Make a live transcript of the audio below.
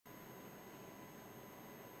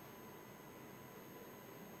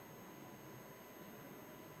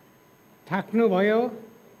थाक्नुभयो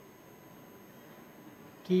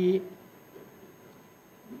कि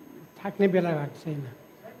थाक्ने बेला भएको छैन?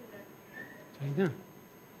 छैन।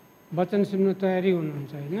 वचन सुन्नु तयारी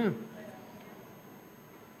हुनुहुन्छ होइन?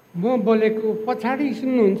 म बोलेको पछाडि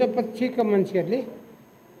सुन्नुहुन्छ, पछिका मान्छेहरूले,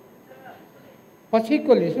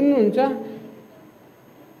 पछिकोले सुन्नुहुन्छ?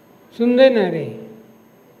 सुन्दैन अरे,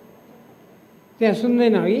 त्यहाँ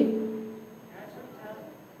सुन्दैन है?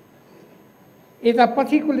 यता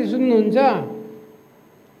पछिकोले सुन्नुहुन्छ,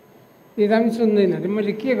 यता पनि सुन्दैन अरे।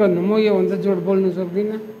 मैले के गर्नु? म योभन्दा जोड बोल्नु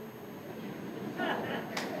सक्दिनँ।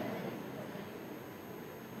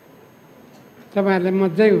 तपाईँहरूलाई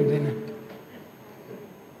मजै हुँदैन।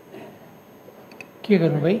 के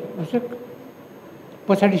गर्नु भाइ? अशोक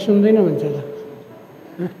पछाडि सुन्दैन भन्छ त,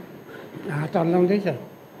 हात हल्लाउँदैछ।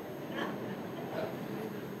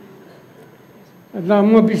 ल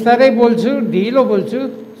म बिस्तारै बोल्छु, ढिलो बोल्छु,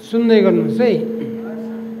 सुन्दै गर्नुहोस् है।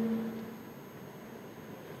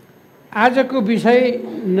 आजको विषय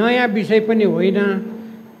नयाँ विषय पनि होइन,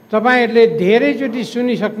 तपाईँहरूले धेरैचोटि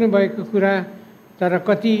सुनिसक्नु भएको कुरा, तर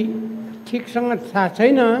कति ठिकसँग थाहा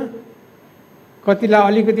छैन, कतिलाई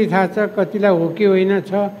अलिकति थाहा छ, कतिलाई हो कि होइन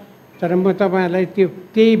छ। तर म तपाईँहरूलाई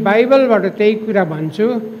त्यही बाइबलबाट त्यही कुरा भन्छु।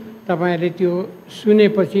 तपाईँहरूले त्यो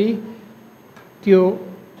सुनेपछि त्यो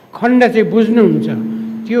खण्ड चाहिँ बुझ्नुहुन्छ।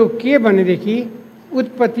 त्यो के भनेदेखि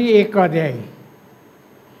उत्पत्ति 1 अध्याय।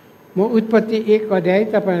 म उत्पत्ति 1 अध्याय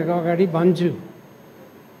तपाईँहरूको अगाडि भन्छु।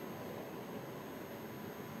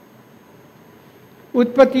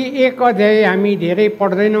 उत्पत्ति 1 अध्याय हामी धेरै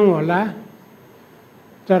पढ्दैनौँ होला,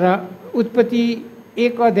 तर उत्पत्ति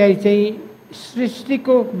 1 अध्याय चाहिँ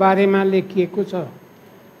सृष्टिको बारेमा लेखिएको छ।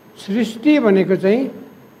 सृष्टि भनेको चाहिँ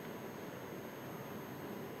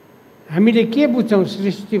हामीले के बुझ्छौँ?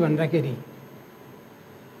 सृष्टि भन्दाखेरि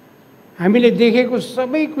हामीले देखेको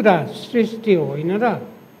सबै कुरा सृष्टि हो होइन र?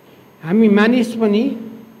 हामी मानिस पनि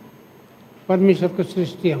परमेश्वरको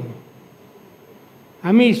सृष्टि हौँ।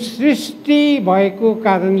 हामी सृष्टि भएको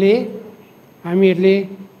कारणले हामीहरूले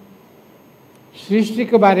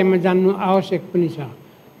सृष्टिको बारेमा जान्नु आवश्यक पनि छ।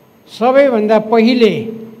 सबैभन्दा पहिले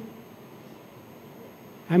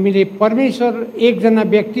हामीले परमेश्वर एकजना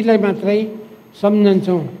व्यक्तिलाई मात्रै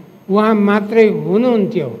सम्झन्छौँ। उहाँ मात्रै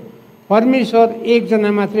हुनुहुन्थ्यो, परमेश्वर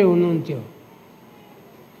एकजना मात्रै हुनुहुन्थ्यो।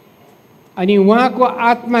 अनि उहाँको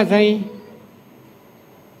आत्मा चाहिँ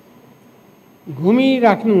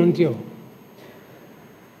घुमिराख्नुहुन्थ्यो।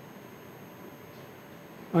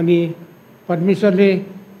 अनि परमेश्वरले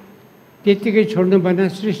त्यत्तिकै छोड्नु भएन,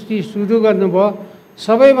 सृष्टि सुरु गर्नुभयो।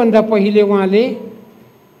 सबैभन्दा पहिले उहाँले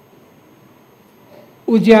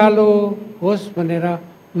उज्यालो होस् भनेर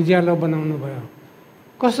उज्यालो बनाउनु भयो।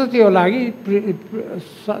 कस्तो थियो होला कि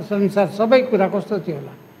संसार, सबै कुरा कस्तो थियो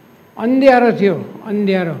होला? अन्ध्यारो थियो,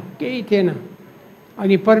 अन्ध्यारो, केही थिएन।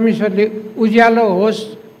 अनि परमेश्वरले उज्यालो होस्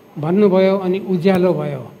भन्नुभयो, अनि उज्यालो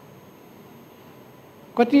भयो।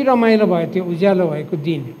 कति रमाइलो भयो त्यो उज्यालो भएको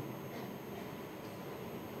दिन।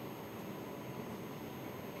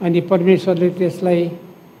 अनि परमेश्वरले त्यसलाई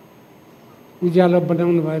उज्यालो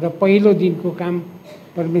बनाउनु भयो र पहिलो दिनको काम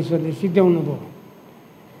परमेश्वरले सिद्ध्याउनु भयो।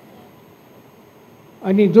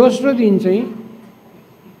 अनि दोस्रो दिन चाहिँ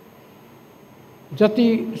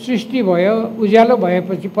जति सृष्टि भयो, उज्यालो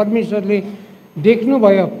भएपछि परमेश्वरले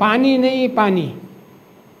देख्नुभयो पानी नै पानी।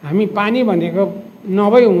 हामी पानी भनेको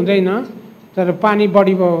नभई हुँदैन, तर पानी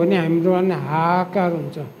बढी भयो भने हाम्रो हाहाकार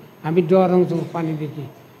हुन्छ। हामी डराउँछौँ पानीदेखि,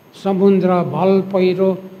 समुद्र, भल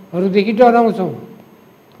पहिरोहरूदेखि डराउँछौँ।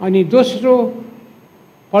 अनि दोस्रो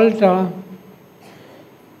पल्ट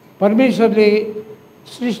परमेश्वरले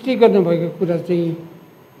सृष्टि गर्नुभएको कुरा चाहिँ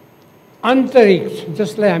अन्तरिक्ष,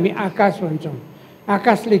 जसलाई हामी आकाश भन्छौँ।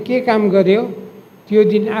 आकाशले के काम गर्यो? त्यो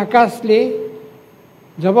दिन आकाशले,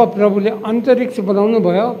 जब प्रभुले अन्तरिक्ष बनाउनु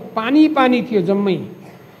भयो, पानी पानी थियो जम्मै।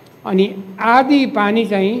 अनि आधी पानी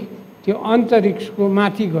चाहिँ त्यो अन्तरिक्षको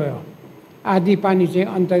माथि गयो, आधी पानी चाहिँ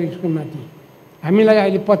अन्तरिक्षको माथि। हामीलाई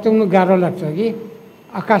अहिले पत्याउनु गाह्रो लाग्छ कि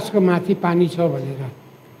आकाशको माथि पानी छ भनेर,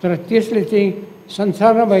 तर त्यसले चाहिँ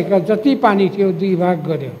संसारमा भएका जति पानी थियो 2 भाग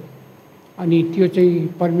गर्यो। अनि त्यो चाहिँ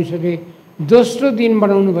परमेश्वरले दोस्रो दिन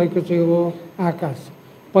बनाउनु भएको चाहिँ हो आकाश।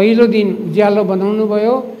 पहिलो दिन उज्यालो बनाउनु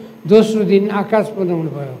भयो, दोस्रो दिन आकाश बनाउनु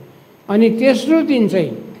भयो। अनि तेस्रो दिन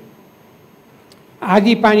चाहिँ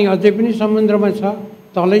आधी पानी अझै पनि समुद्रमा छ,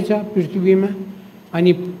 तलै छ पृथ्वीमा।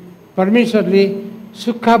 अनि परमेश्वरले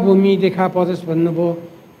सुक्खा भूमि देखा परोस् भन्नुभयो,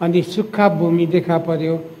 अनि सुक्खा भूमि देखा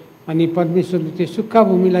पर्यो। अनि परमेश्वरले त्यो सुक्खा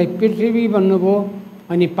भूमिलाई पृथ्वी भन्नुभयो,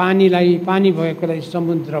 अनि पानीलाई, पानी भएकोलाई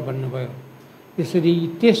समुद्र भन्नुभयो। त्यसरी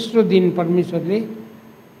तेस्रो दिन परमेश्वरले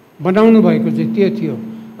बनाउनु भएको चाहिँ त्यो थियो।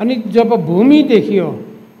 अनि जब भूमि देखियो,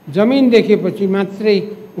 जमिन देखेपछि मात्रै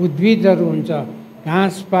उद्भिदहरू हुन्छ,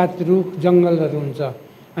 घाँसपात रुख जङ्गलहरू हुन्छ।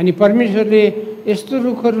 अनि परमेश्वरले यस्तो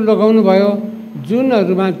रुखहरू लगाउनु भयो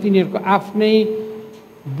जुनहरूमा तिनीहरूको आफ्नै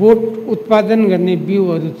बोट उत्पादन गर्ने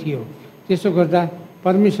बिउहरू थियो। त्यसो गर्दा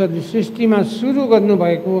परमेश्वरले सृष्टिमा सुरु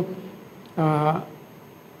गर्नुभएको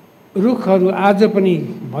रुखहरू आज पनि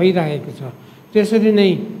भइरहेको छ। त्यसरी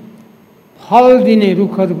नै फल दिने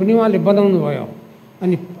रुखहरू पनि उहाँले बनाउनु भयो,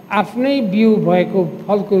 अनि आफ्नै बिउ भएको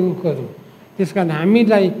फलको रुखहरू। त्यसकारण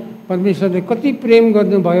हामीलाई परमेश्वरले कति प्रेम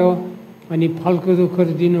गर्नुभयो, अनि फलको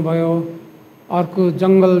रुखहरू दिनुभयो, अर्को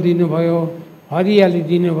जङ्गल दिनुभयो, हरियाली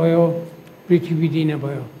दिनुभयो, पृथ्वी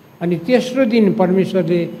दिनुभयो। अनि तेस्रो दिन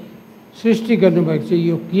परमेश्वरले सृष्टि गर्नुभएको चाहिँ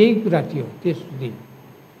यो यही कुरा थियो, तेस्रो दिन।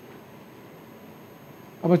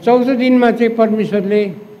 अब चौथो दिनमा चाहिँ परमेश्वरले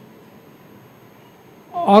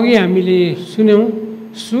अघि हामीले सुन्यौँ,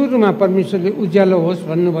 सुरुमा परमेश्वरले उज्यालो होस्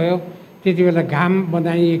भन्नुभयो, त्यति बेला घाम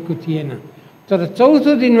बनाइएको थिएन। तर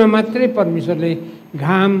चौथो दिनमा मात्रै परमेश्वरले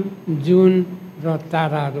घाम, जुन र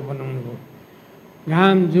ताराहरू बनाउनु भयो।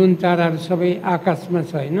 घाम, जुन, ताराहरू सबै आकाशमा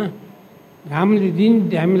छ होइन। घामले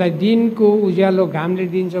हामीलाई दिनको उज्यालो घामले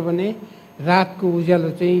दिन्छ भने रातको उज्यालो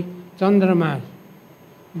चाहिँ चन्द्रमा,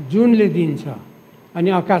 जुनले दिन्छ। अनि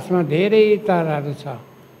आकाशमा धेरै ताराहरू छ,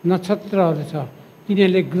 नक्षत्रहरू छ,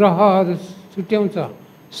 तिनीहरूले ग्रहहरू छुट्याउँछ,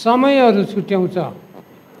 समयहरू छुट्याउँछ,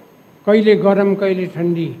 कहिले गरम कहिले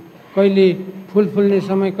ठन्डी, कहिले फुल फुल्ने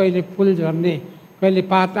समय कहिले फुल झर्ने, कहिले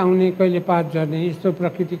पात आउने कहिले पात झर्ने, यस्तो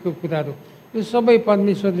प्रकृतिको कुराहरू यो सबै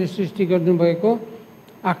परमेश्वरले सृष्टि गर्नुभएको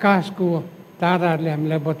आकाशको ताराहरूले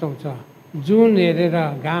हामीलाई बताउँछ। जुन हेरेर,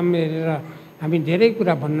 घाम हेरेर हामी धेरै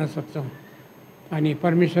कुरा भन्न सक्छौँ। अनि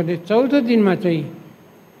परमेश्वरले चौथो दिनमा चाहिँ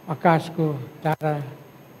आकाशको तारा,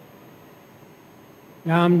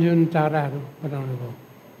 घाम, जुन, ताराहरू बनाउनु भयो।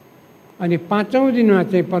 अनि पाँचौँ दिनमा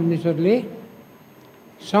चाहिँ परमेश्वरले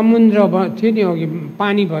समुद्र थियो नि अघि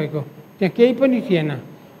पानी भएको, त्यहाँ केही पनि थिएन।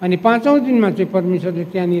 अनि पाँचौँ दिनमा चाहिँ परमेश्वरले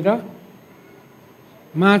त्यहाँनिर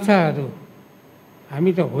माछाहरू,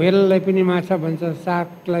 हामी त व्हेललाई पनि माछा भन्छ,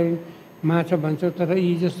 सार्कलाई माछा भन्छ, तर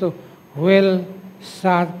यी जस्तो व्हेल,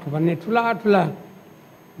 सार्क भन्ने ठुला ठुला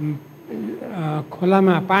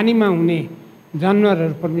खोलामा पानीमा हुने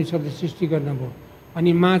जनावरहरू परमेश्वरले सृष्टि गर्नुभयो।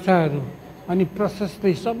 अनि माछाहरू, अनि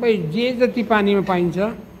प्रशस्तै सबै जे जति पानीमा पाइन्छ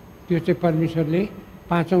त्यो चाहिँ परमेश्वरले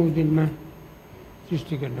पाँचौँ दिनमा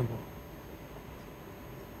सृष्टि गर्नुभयो।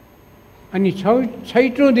 अनि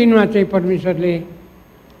छैटौँ दिनमा चाहिँ परमेश्वरले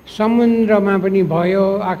समुद्रमा पनि भयो,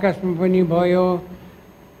 आकाशमा पनि भयो।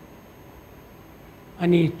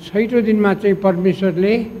 अनि छैटौँ दिनमा चाहिँ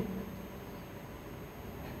परमेश्वरले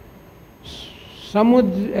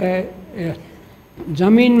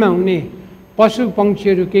जमिनमा हुने पशु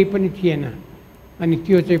पक्षीहरू केही पनि थिएन। अनि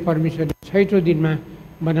त्यो चाहिँ परमेश्वरले छैटौँ दिनमा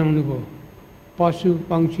बनाउनु भयो। पशु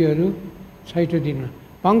पक्षीहरू छैटौँ दिनमा,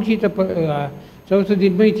 पक्षी त चौथो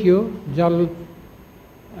दिनमै थियो। जल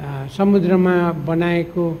समुद्रमा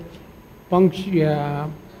बनाएको पक्षी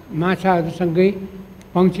माछाहरूसँगै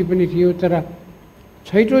पक्षी पनि थियो। तर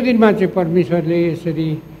छैटौँ दिनमा चाहिँ परमेश्वरले यसरी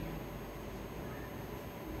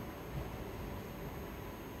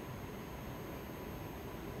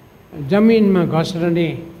जमिनमा घस्रने,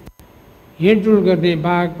 हिँडडुल गर्ने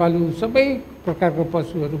बाघ भालु सबै प्रकारको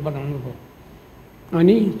पशुहरू बनाउनु भयो।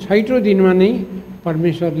 अनि छैटौँ दिनमा नै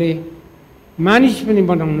परमेश्वरले मानिस पनि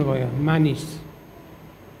बनाउनु भयो।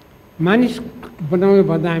 मानिस बनाउनु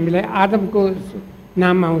भन्दा हामीलाई आदमको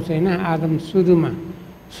नाम आउँछ होइन। आदम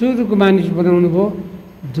सुरुको मानिस बनाउनु भयो।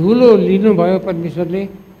 धुलो लिनुभयो परमेश्वरले,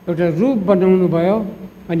 एउटा रूप बनाउनु भयो।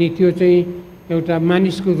 अनि त्यो चाहिँ एउटा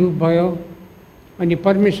मानिसको रूप भयो। अनि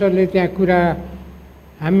परमेश्वरले त्यहाँ कुरा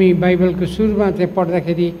हामी बाइबलको सुरुमा चाहिँ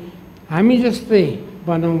पढ्दाखेरि हामी जस्तै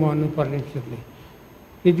बनाउँ भन्नु परमेश्वरले।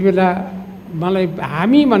 त्यति बेला मलाई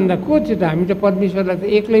हामी भन्दा को थियो त? हामी त परमेश्वरलाई त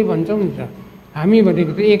एक्लै भन्छौँ नि त। हामी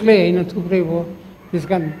भनेको त एक्लै होइन, थुप्रै हो। त्यस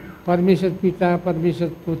कारण परमेश्वर पिता, परमेश्वर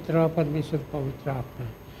पुत्र, परमेश्वर पवित्र आत्मा,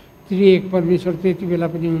 त्रिएक परमेश्वर त्यति बेला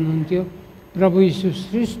पनि हुनुहुन्थ्यो। प्रभु यीशु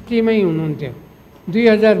सृष्टिमै हुनुहुन्थ्यो।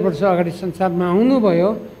 2000 वर्ष अगाडि संसारमा आउनुभयो,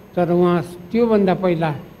 तर उहाँ त्योभन्दा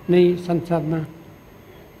पहिला नै संसारमा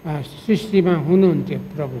सृष्टिमा हुनुहुन्थ्यो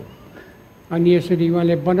प्रभु। अनि यसरी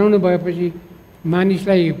उहाँले बनाउनु भएपछि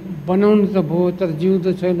मानिसलाई बनाउनु त भयो, तर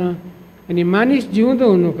जिउँदो छैन। अनि मानिस जिउँदो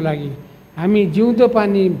हुनुको लागि हामी जिउँदो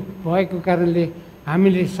पानी भएको कारणले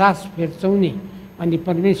हामीले सास फेर्छौँ नि। अनि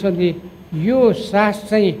परमेश्वरले यो सास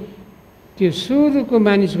चाहिँ त्यो सुरुको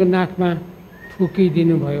मानिसको नाकमा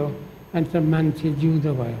फुकिदिनु भयो। अनि त मान्छे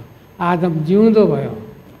जिउँदो भयो, आदम जिउँदो भयो।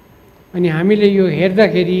 अनि हामीले यो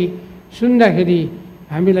हेर्दाखेरि, सुन्दाखेरि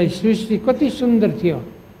हामीलाई सृष्टि कति सुन्दर थियो।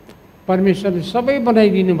 परमेश्वरले सबै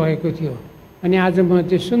बनाइदिनु भएको थियो। अनि आज म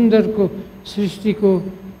त्यो सुन्दरको सृष्टिको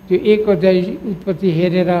त्यो 1 अध्याय उत्पत्ति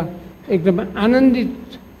हेरेर एकदम आनन्दित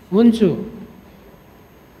हुन्छु,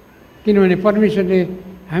 किनभने परमेश्वरले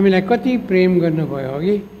हामीलाई कति प्रेम गर्नुभयो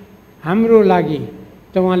अघि हाम्रो लागि।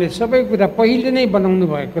 त उहाँले सबै कुरा पहिले नै बनाउनु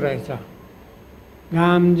भएको रहेछ।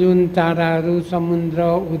 घाम, जुन, ताराहरू, समुद्र,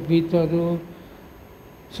 उद्भिदहरू,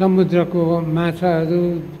 समुद्रको माछाहरू,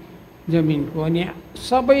 जमिनको, अनि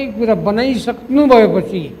सबै कुरा बनाइसक्नु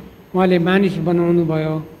भएपछि उहाँले मानिस बनाउनु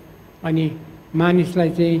भयो अनि मानिसलाई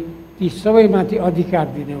चाहिँ ती सबैमाथि अधिकार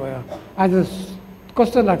दिनुभयो। आज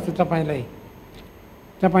कस्तो लाग्छ तपाईँलाई?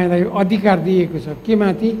 तपाईँलाई अधिकार दिएको छ के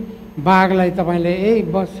माथि? बाघलाई तपाईँले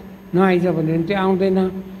बस नआइज भन्यो भने त्यो आउँदैन,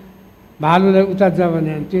 भालुलाई उता जा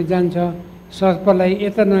भन्यो भने त्यो जान्छ, सर्पलाई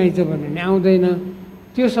यता नआइज भन्यो भने आउँदैन।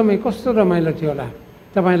 त्यो समय कस्तो रमाइलो थियो होला।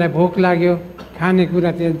 तपाईँलाई भोक लाग्यो,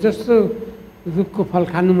 खानेकुरा थियो, जस्तो रुखको फल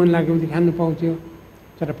खानु मन लाग्यो भने खानु पाउँथ्यो।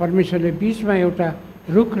 तर परमेश्वरले बिचमा एउटा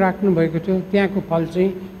रुख राख्नुभएको थियो, त्यहाँको फल चाहिँ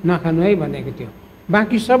नखानु है भनेको थियो,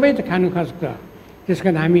 बाँकी सबै त खानु सक्छ। त्यस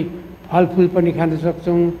कारण हामी फलफुल पनि खान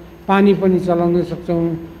सक्छौँ, पानी पनि चलाउन सक्छौँ,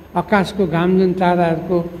 आकाशको घाम जुन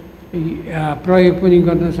ताराहरूको प्रयोग पनि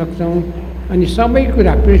गर्न सक्छौँ, अनि सबै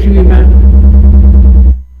कुरा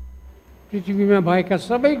पृथ्वीमा भएका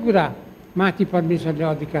सबै कुरा माथि परमेश्वरले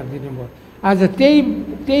अधिकार दिनुभयो। आज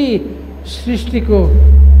त्यही सृष्टिको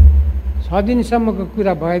 6 दिनसम्मको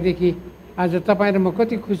कुरा भएदेखि आज तपाईँ र म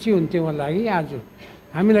कति खुसी हुन्थ्यौँ होला कि। आज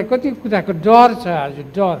हामीलाई कति कुराको डर छ,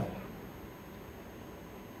 आज डर।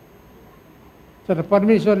 तर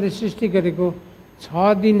परमेश्वरले सृष्टि गरेको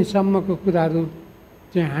 6 दिनसम्मको कुराहरू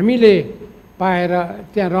चाहिँ हामीले पाएर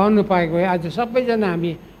त्यहाँ रहनु पाएको भए आज सबैजना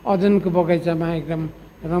हामी अदनको बगैँचामा एकदम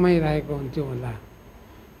रमाइरहेको हुन्थ्यौँ होला।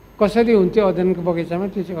 कसरी हुन्थ्यो अदनको बगैँचामा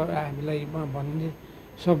त्यो चाहिँ हामीलाई म भन्नु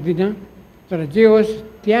सक्दिनँ, तर जे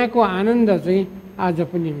होस् त्यहाँको आनन्द चाहिँ आज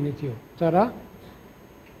पनि हुने थियो। तर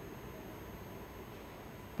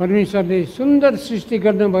परमेश्वरले सुन्दर सृष्टि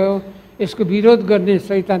गर्नुभयो, यसको विरोध गर्ने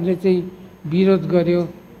शैतानले चाहिँ विरोध गर्यो,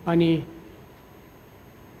 अनि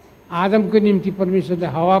आदमको निम्ति परमेश्वरले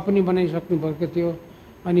हावा पनि बनाइसक्नु भएको थियो।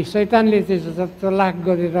 अनि शैतानले चाहिँ चलाक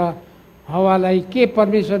गरेर हावालाई के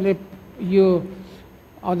परमेश्वरले यो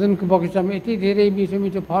अदनको बगैँचामा यति धेरै मिठो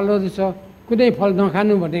मिठो फलहरू छ, कुनै फल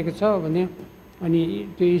नखानु भनेको छ भने, अनि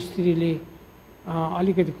त्यो स्त्रीले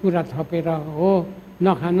अलिकति कुरा थपेर हो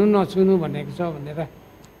नखानु नछुनु भनेको छ भनेर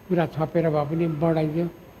कुरा थपेर भए पनि बढाइदियो।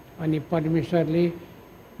 अनि परमेश्वरले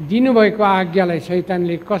दिनुभएको आज्ञालाई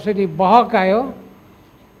शैतानले कसरी बहकायो,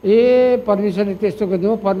 परमेश्वरले त्यस्तो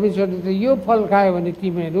गरिदियो, परमेश्वरले त यो फल खायो भने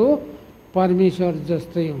तिमीहरू परमेश्वर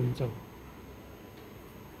जस्तै हुन्छौ।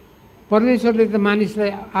 परमेश्वरले त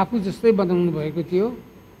मानिसलाई आफू जस्तै बनाउनु भएको थियो,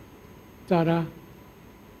 तर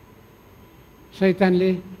शैतानले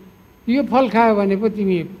यो फल खायो भने पो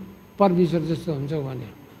तिमी परमेश्वर जस्तो हुन्छौ भने।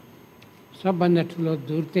 सबभन्दा ठुलो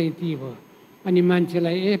धुर चाहिँ ती भयो। अनि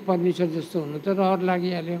मान्छेलाई परमेश्वर जस्तो हुनु त रहर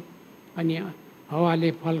लागिहाल्यो। अनि हावाले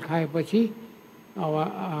फल खाएपछि अब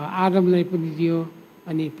आदमलाई पनि दियो,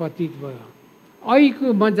 अनि पतित भयो। अहिलेको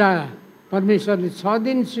मजा परमेश्वरले 6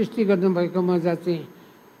 दिन सृष्टि गर्नुभएको मजा चाहिँ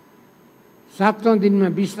 7औं दिनमा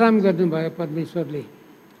विश्राम गर्नुभयो परमेश्वरले।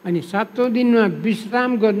 अनि 7औं दिनमा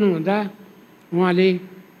विश्राम गर्नुहुँदा उहाँले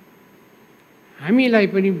हामीलाई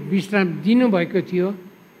पनि विश्राम दिनुभएको थियो।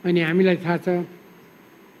 अनि हामीलाई थाहा छ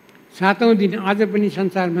 7औं दिन आज पनि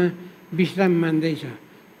संसारमा विश्राम मान्दैछ।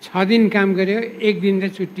 6 दिन काम गर्यो, 1 दिन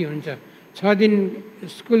त छुट्टी हुन्छ। 6 दिन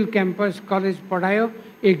स्कुल क्याम्पस कलेज पढायो,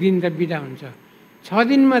 1 दिन त बिदा हुन्छ। 6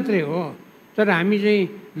 दिन मात्रै हो, तर हामी चाहिँ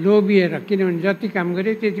लोभिएर, किनभने जति काम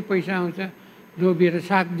गऱ्यो त्यति पैसा आउँछ, लोभिएर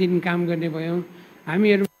 7 दिन काम गर्ने भयौँ।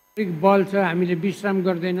 हामीहरू बल छ, हामीले विश्राम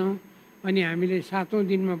गर्दैनौँ, अनि हामीले 7औं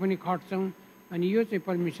दिनमा पनि खट्छौँ। अनि यो चाहिँ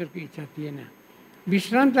परमेश्वरको इच्छा थिएन।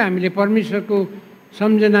 विश्राम त हामीले परमेश्वरको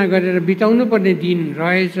सम्झना गरेर बिताउनु पर्ने दिन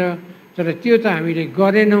रहेछ, तर त्यो त हामीले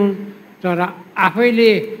गरेनौँ। तर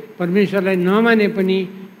आफैले परमेश्वरलाई नमाने पनि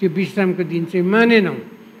त्यो विश्रामको दिन चाहिँ मानेनौँ।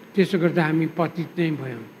 त्यसो गर्दा हामी पतित नै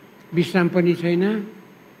भयौँ। विश्राम पनि छैन,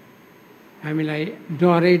 हामीलाई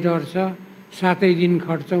डरै डर छ। 7 दिन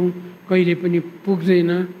खट्छौँ, कहिले पनि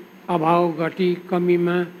पुग्दैन। अभाव घटी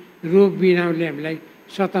कमीमा रोग बिरामले हामीलाई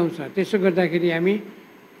सताउँछ। त्यसो गर्दाखेरि हामी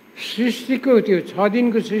सृष्टिको त्यो 6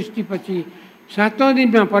 दिनको सृष्टिपछि 7औं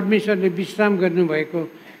दिनमा परमेश्वरले विश्राम गर्नुभएको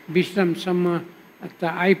विश्रामसम्म त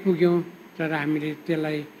आइपुग्यौँ, तर हामीले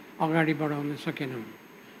त्यसलाई अगाडि बढाउन सकेनौँ।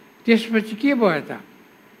 त्यसपछि के भयो त?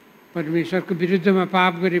 परमेश्वरको विरुद्धमा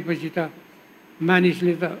पाप गरेपछि त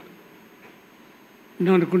मानिसले त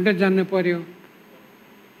नरकुण्ड जानु पर्यो।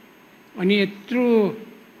 अनि यत्रो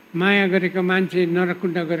माया गरेको मान्छे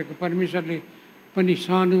नरकुण्ड गरेको परमेश्वरले पनि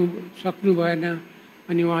सहनु सक्नु भएन।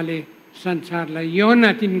 अनि उहाँले संसारलाई यूहन्ना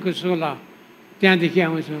 3:16 त्यहाँदेखि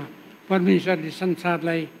आउँछ परमेश्वरले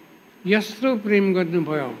संसारलाई यस्तो प्रेम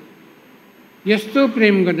गर्नुभयो, यस्तो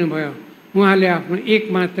प्रेम गर्नुभयो, उहाँले आफ्नो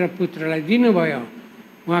एकमात्र पुत्रलाई दिनुभयो,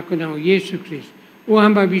 उहाँको नाउँ येशू ख्रीष्ट।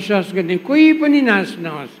 उहाँमा विश्वास गर्ने कोही पनि नाश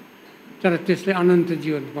नहोस् तर त्यसले अनन्त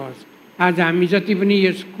जीवन पाओस्। आज हामी जति पनि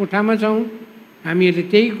यस कोठामा छौँ हामीहरूले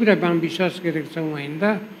त्यही कुरामा विश्वास गरेका छौँ होइन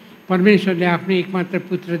त? परमेश्वरले आफ्नो एकमात्र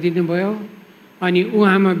पुत्र दिनुभयो अनि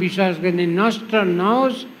उहाँमा विश्वास गर्ने नष्ट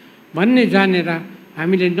नहोस् भन्ने जानेर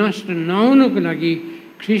हामीले नष्ट नहुनुको लागि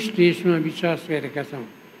ख्रीष्ट येशूमा विश्वास गरेका छौँ।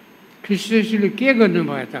 ख्रीष्ट येशूले के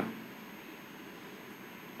गर्नुभयो त?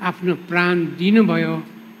 आफ्नो प्राण दिनुभयो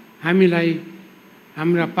हामीलाई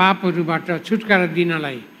हाम्रा पापहरूबाट छुटकारा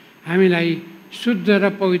दिनलाई, हामीलाई शुद्ध र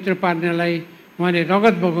पवित्र पार्नलाई उहाँले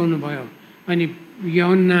रगत बगाउनु भयो। अनि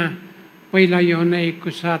पहिला यूहन्ना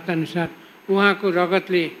 1:7 अनुसार उहाँको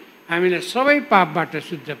रगतले हामीलाई सबै पापबाट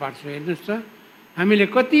शुद्ध पार्छ। हेर्नुहोस् त, हामीले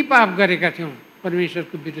कति पाप गरेका थियौँ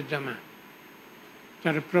परमेश्वरको विरुद्धमा,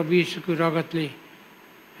 तर प्रभु येशूको रगतले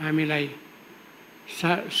हामीलाई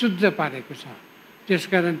शुद्ध पारेको छ।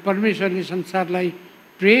 त्यसकारण परमेश्वरले संसारलाई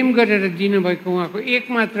प्रेम गरेर दिनुभएको उहाँको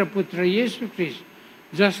एकमात्र पुत्र येशू ख्रीष्ट,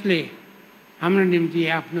 जसले हाम्रो निम्ति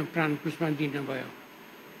आफ्नो प्राण क्रुसमा दिनुभयो।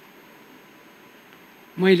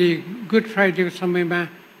 मैले गुड फ्राइडेको समयमा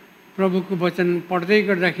प्रभुको वचन पढ्दै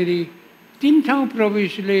गर्दाखेरि 3 ठाउँ प्रभु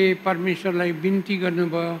येशूले परमेश्वरलाई बिन्ती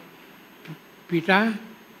गर्नुभयो, पिता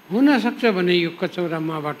हुनसक्छ भने यो कचौरा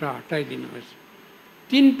मबाट हटाइदिनुहोस्।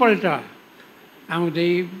 3 पल्ट आउँदै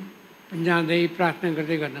जाँदै प्रार्थना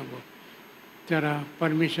गर्दै गर्नुभयो, तर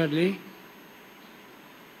परमेश्वरले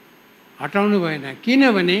हटाउनु भएन।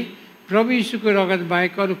 किनभने प्रभु येशूको रगत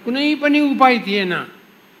बाहेक अरू कुनै पनि उपाय थिएन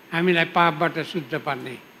हामीलाई पापबाट शुद्ध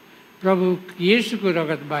पार्ने, प्रभु येशूको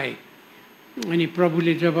रगत बाहेक। अनि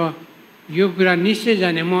प्रभुले जब यो कुरा निश्चय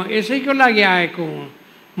जाने, म यसैको लागि आएको हुँ,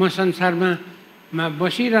 म संसारमा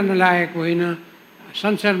बसिरहनलाई आएको होइन,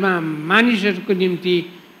 संसारमा मानिसहरूको निम्ति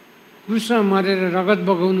क्रुसमा मरेर रगत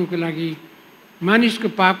बगाउनुको लागि, मानिसको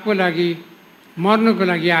पापको लागि मर्नुको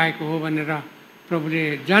लागि आएको हो भनेर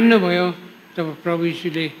प्रभुले जान्नुभयो। तब प्रभु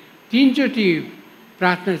यीशुले 3 चोटि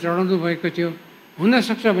प्रार्थना चढाउनु भएको थियो,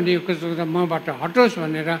 हुनसक्छ भने यो कचौरा मबाट हटोस्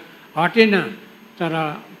भनेर। हटेन, तर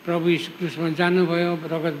प्रभु यीशु क्रुसमा जानुभयो,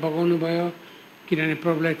 रगत बगाउनु भयो, किनभने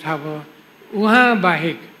प्रभुलाई थाहा भयो उहाँ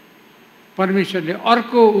बाहेक परमेश्वरले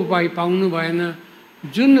अर्को उपाय पाउनु भएन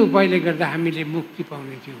जुन उपायले गर्दा हामीले मुक्ति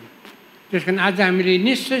पाउने थियौँ। त्यसकारण आज हामीले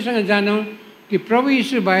निश्चयसँग जानौँ कि प्रभु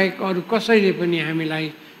यीशु बाहेक अरू कसैले पनि हामीलाई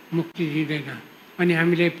मुक्ति दिँदैन। अनि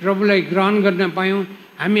हामीले प्रभुलाई ग्रहण गर्न पायौँ।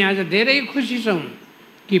 हामी आज धेरै खुसी छौँ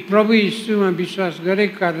कि प्रभु यीशुमा विश्वास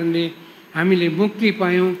गरेको कारणले हामीले मुक्ति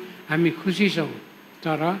पायौँ, हामी खुसी छौँ।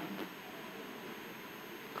 तर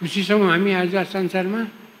खुसी छौँ हामी आज संसारमा?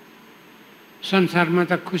 संसारमा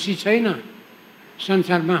त खुसी छैन।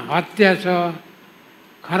 संसारमा हत्या छ,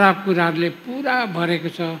 खराब कुराहरूले पुरा भरेको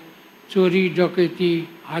छ, चोरी डकैती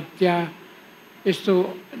हत्या यस्तो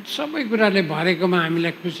सबै कुराले भरेकोमा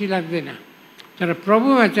हामीलाई खुसी लाग्दैन। तर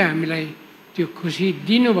प्रभुमा चाहिँ हामीलाई त्यो खुसी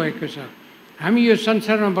दिनुभएको छ। हामी यो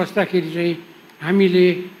संसारमा बस्दाखेरि चाहिँ हामीले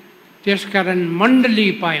त्यसकारण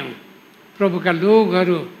मण्डली पायौँ। प्रभुका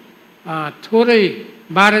लोकहरू थोरै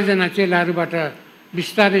 12 जना चेलाहरूबाट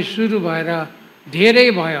बिस्तारै सुरु भएर धेरै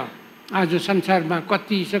भयो। आज संसारमा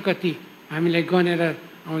कति छ कति हामीलाई गनेर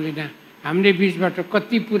आउँदैन। हामीले बिचबाट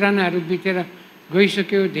कति पुरानाहरू बितेर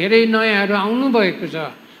गइसक्यो, धेरै नयाँहरू आउनुभएको छ।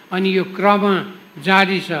 अनि यो क्रम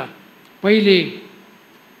जारी छ। पहिले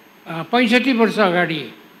 65 वर्ष अगाडि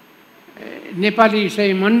नेपाली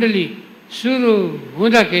इसाई मण्डली सुरु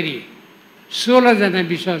हुँदाखेरि 16 जना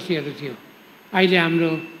विश्वासीहरू थियो। अहिले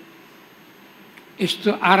हाम्रो यस्तो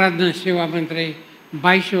आराधना सेवा मात्रै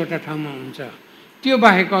 22वटा ठाउँमा हुन्छ। त्यो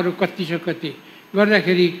बाहेक अरू कति छ कति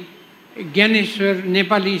गर्दाखेरि ज्ञानेश्वर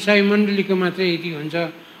नेपाली इसाई मण्डलीको मात्रै यति हुन्छ।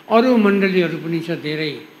 अरू मण्डलीहरू पनि छ,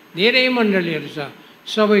 धेरै धेरै मण्डलीहरू छ।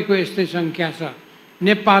 सबैको यस्तै सङ्ख्या छ।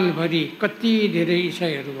 नेपालभरि कति धेरै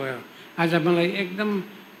इसाईहरू भयो। आज मलाई एकदम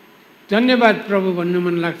धन्यवाद प्रभु भन्नु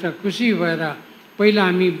मन लाग्छ, खुसी भएर। पहिला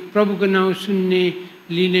हामी प्रभुको नाउँ सुन्ने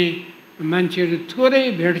लिने मान्छेहरू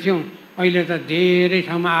थोरै भेट्थ्यौँ, अहिले त धेरै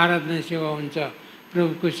ठाउँमा आराधना सेवा हुन्छ,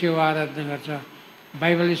 प्रभुको सेवा आराधना गर्छ।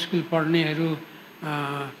 बाइबल स्कुल पढ्नेहरू,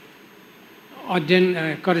 अध्ययन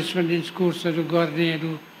करेस्पोन्डेन्स कोर्सहरू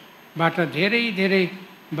गर्नेहरूबाट धेरै धेरै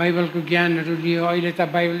बाइबलको ज्ञानहरू लियो। अहिले त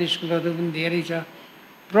बाइबल स्कुलहरू पनि धेरै छ।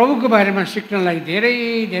 प्रभुको बारेमा सिक्नलाई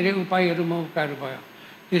धेरै धेरै उपायहरू मौकाहरू भयो।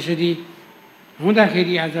 त्यसरी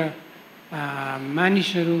हुँदाखेरि आज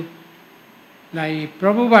मानिसहरूलाई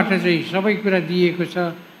प्रभुबाट चाहिँ सबै कुरा दिएको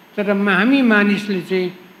छ। तर हामी मानिसले चाहिँ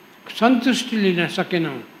सन्तुष्टि लिन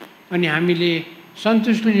सकेनौँ। अनि हामीले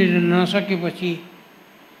सन्तुष्टि लिन नसकेपछि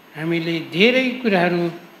हामीले धेरै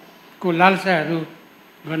कुराहरूको लालसाहरू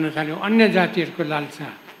गर्न थाल्यौँ। अन्य जातिहरूको लालसा,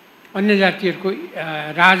 अन्य जातिहरूको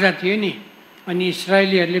राजा थियो नि, अनि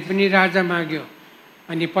इस्राएलीहरूले पनि राजा माग्यो,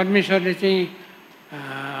 अनि परमेश्वरले चाहिँ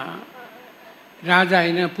राजा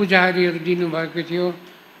होइन पुजारीहरू दिनुभएको थियो,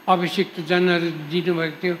 अभिषिक्त जनहरू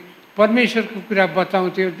दिनुभएको थियो, परमेश्वरको कुरा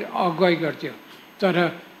बताउँथ्यो, अगुवाई गर्थ्यो। तर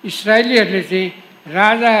इस्राएलीहरूले चाहिँ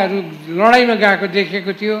राजाहरू लडाइँमा गएको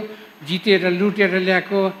देखेको थियो, जितेर लुटेर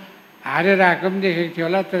ल्याएको, हारेर आएको पनि देखेको थियो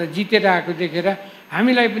होला। तर जितेर आएको देखेर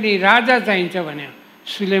हामीलाई पनि राजा चाहिन्छ भन्यो।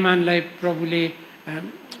 सुलेमानलाई प्रभुले,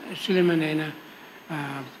 सुलेमान होइन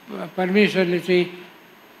परमेश्वरले चाहिँ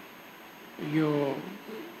यो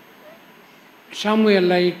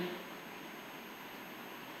सामुएललाई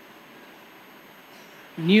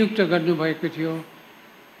नियुक्त गर्नुभएको थियो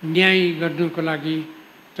न्याय गर्नुको लागि।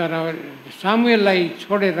 तर सामुएललाई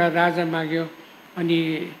छोडेर राजा माग्यो, अनि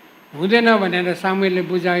हुँदैन भनेर सामुएलले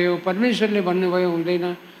बुझायो, परमेश्वरले भन्नुभयो हुँदैन,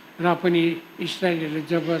 र पनि इस्राएलीहरूले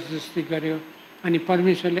जबरजस्ती गर्यो, अनि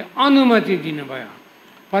परमेश्वरले अनुमति दिनुभयो।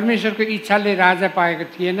 परमेश्वरको इच्छाले राजा पाएको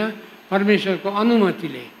थिएन, परमेश्वरको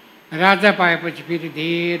अनुमतिले राजा पाएपछि फेरि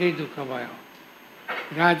धेरै दुःख भयो।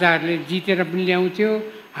 राजाहरूले जितेर पनि ल्याउँथ्यो,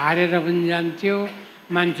 हारेर पनि जान्थ्यो,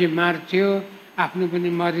 मान्छे मार्थ्यो, आफ्नो पनि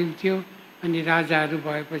मरिन्थ्यो, अनि राजाहरू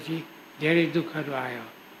भएपछि धेरै दुःखहरू आयो।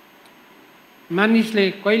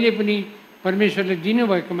 मानिसले कहिले पनि परमेश्वरले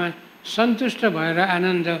दिनुभएकोमा सन्तुष्ट भएर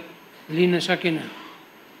आनन्द लिन सकेन।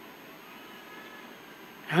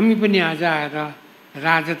 हामी पनि आज आएर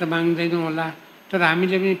राजा त माग्दैनौँ होला, तर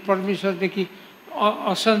हामीले पनि परमेश्वरदेखि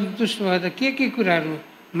असन्तुष्ट भएर के कुराहरू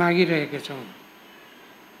मागिरहेका छौँ।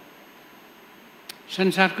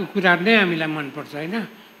 संसारको कुराहरू नै हामीलाई मनपर्छ होइन,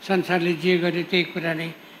 संसारले जे गर्यो त्यही कुरा नै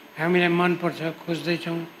हामीलाई मनपर्छ,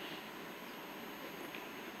 खोज्दैछौँ।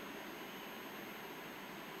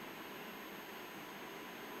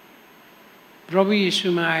 प्रभु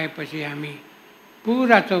यीशुमा आएपछि हामी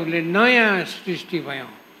पुरा तौरले नयाँ सृष्टि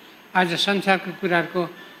भयौँ। आज संसारको कुराहरूको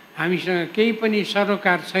हामीसँग केही पनि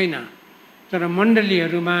सरोकार छैन, तर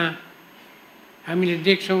मण्डलीहरूमा हामीले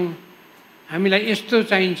देख्छौँ हामीलाई यस्तो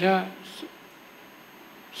चाहिन्छ,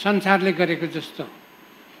 संसारले गरेको जस्तो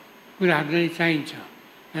कुराहरू नै चाहिन्छ।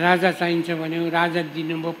 राजा चाहिन्छ भन्यो, राजा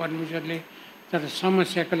दिनुभयो परमेश्वरले, तर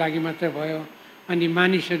समस्याको लागि मात्र भयो। अनि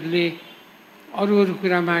मानिसहरूले अरू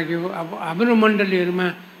कुरा माग्यो। अब हाम्रो मण्डलीहरूमा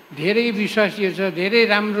धेरै विश्वासीहरू छ, धेरै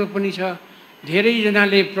राम्रो पनि छ,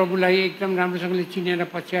 धेरैजनाले प्रभुलाई एकदम राम्रोसँगले चिनेर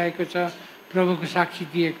पछ्याएको छ, प्रभुको साक्षी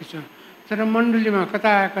दिएको छ। तर मण्डलीमा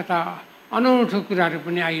कता कता अनौठो कुराहरू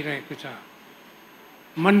पनि आइरहेको छ।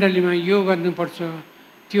 मण्डलीमा यो गर्नुपर्छ,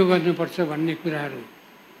 त्यो गर्नुपर्छ भन्ने कुराहरू।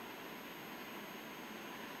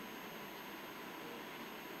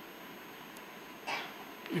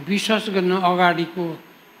 विश्वास गर्न अगाडिको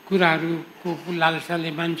कुराहरूको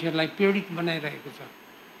लालसाले मान्छेहरूलाई पीडित बनाइरहेको छ।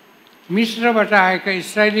 मिस्रबाट आएका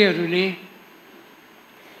इस्राएलीहरूले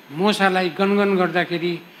मोसालाई गनगन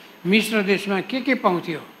गर्दाखेरि मिस्र देशमा के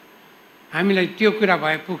पाउँथ्यो, हामीलाई त्यो कुरा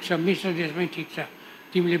भए पुग्छ, मिस्र देशमै ठिक छ,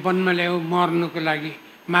 तिमीले वनमा ल्याऊ मर्नुको लागि,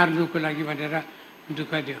 मार्नुको लागि भनेर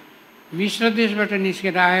दुःख दियो। मिस्र देशबाट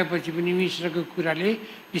निस्केर आएपछि पनि मिस्रको कुराले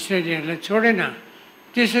इस्राएलीहरूलाई छोडेन।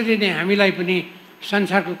 त्यसरी नै हामीलाई पनि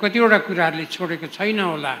संसारको कतिवटा कुराहरूले छोडेको छैन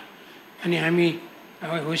होला। अनि हामी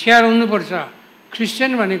होसियार हुनुपर्छ।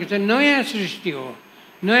 क्रिस्चियन भनेको चाहिँ नयाँ सृष्टि हो।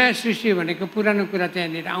 नयाँ सृष्टि भनेको पुरानो कुरा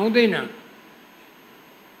त्यहाँनिर आउँदैन।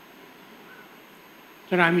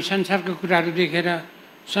 तर हामी संसारको कुराहरू देखेर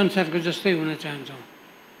संसारको जस्तै हुन चाहन्छौँ।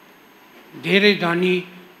 धेरै धनी,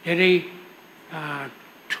 धेरै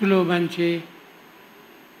ठुलो मान्छे,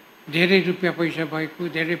 धेरै रुपियाँ पैसा भएको,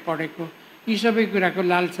 धेरै पढेको, यी सबै कुराको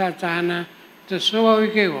लालसा चाहना त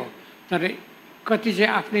स्वाभाविकै हो। तर कति चाहिँ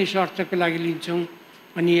आफ्नै स्वार्थको लागि लिन्छौँ,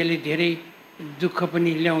 अनि यसले धेरै दुःख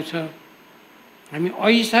पनि ल्याउँछ। हामी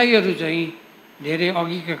ऐसाईहरू चाहिँ धेरै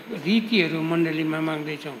अघिका रीतिहरू मण्डलीमा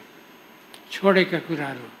माग्दैछौँ, छोडेका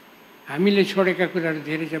कुराहरू। हामीले छोडेका कुराहरू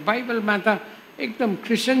धेरै छ। बाइबलमा त एकदम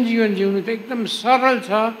क्रिस्चियन जीवन जिउनु त एकदम सरल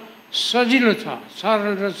छ, सजिलो छ,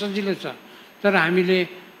 सरल र सजिलो छ। तर हामीले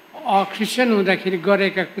क्रिस्चियन हुँदाखेरि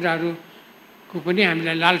गरेका कुराहरूको पनि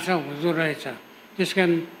हामीलाई लालसा हुँदो रहेछ। त्यस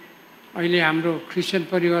कारण अहिले हाम्रो क्रिस्चियन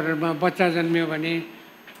परिवारहरूमा बच्चा जन्मियो भने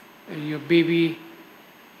यो बेबी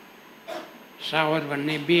सावर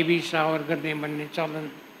भन्ने, बेबी सावर गर्ने भन्ने चलन,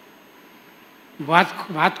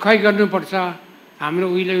 भात खुवाइ गर्नुपर्छ। हाम्रो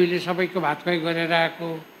उहिले सबैको भात खुवाइ गरेर आएको,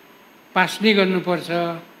 पास्नी गर्नुपर्छ।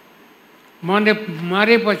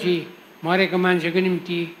 मरेपछि मरेको मान्छेको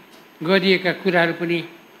निम्ति गरिएका कुराहरू पनि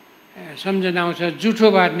सम्झना आउँछ। जुठो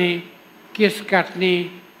बार्ने, केस काट्ने,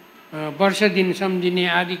 वर्ष दिन सम्झिने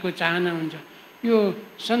आदिको चाहना हुन्छ। यो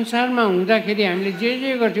संसारमा हुँदाखेरि हामीले जे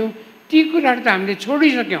जे गर्थ्यौँ ती कुराहरू त हामीले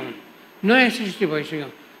छोडिसक्यौँ, नयाँ सृष्टि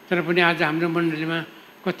भइसक्यौँ। तर पनि आज हाम्रो मण्डलीमा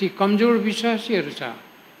कति कमजोर विश्वासीहरू छ।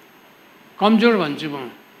 कमजोर भन्छु म,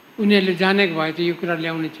 उनीहरूले जानेको भए त यो कुरा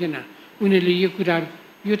ल्याउने थिएन। उनीहरूले यो कुराहरू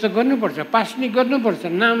यो त गर्नुपर्छ, पास्नी गर्नुपर्छ,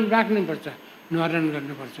 नाम राख्नुपर्छ, न्वारान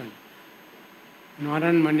गर्नुपर्छ।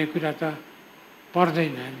 न्वारान भन्ने कुरा त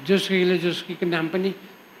पर्दैन, जोसुकैले जोसुकैको नाम पनि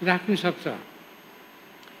राख्नु सक्छ।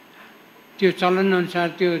 त्यो चलनअनुसार,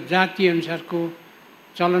 त्यो जातिअनुसारको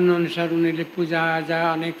चलनअनुसार उनीहरूले पूजाआजा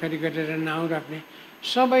अनेक थरी गरेर नाउँ राख्ने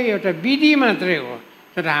सबै एउटा विधि मात्रै हो।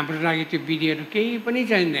 तर हाम्रो लागि त्यो विधिहरू केही पनि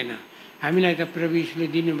चाहिँदैन। हामीलाई त प्रभु यीशुले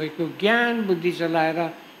दिनुभएको ज्ञान बुद्धि चलाएर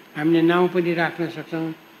हामीले नाउँ पनि राख्न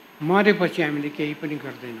सक्छौँ। मरेपछि हामीले केही पनि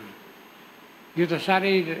गर्दैनौँ। यो त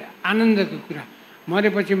साह्रै आनन्दको कुरा।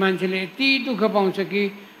 मरेपछि मान्छेले यति दुःख पाउँछ कि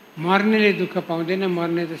मर्नेले दुःख पाउँदैन,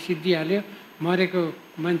 मर्ने त सिद्धिहाल्यो। मरेको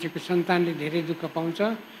मान्छेको सन्तानले धेरै दुःख पाउँछ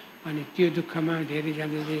अनि त्यो दुःखमा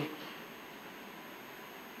धेरैजनाले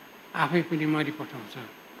आफै पनि मरिपठाउँछ।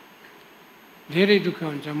 धेरै दुःख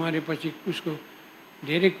हुन्छ। मरेपछि उसको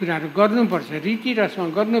धेरै कुराहरू गर्नुपर्छ, रीति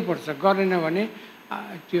रस्म गर्नुपर्छ। गरेन भने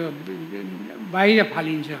त्यो बाहिर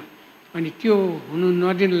फालिन्छ अनि त्यो हुनु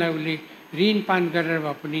नदिनलाई उसले ऋण पान गरेर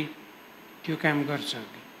भए पनि त्यो काम गर्छ।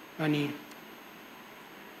 अनि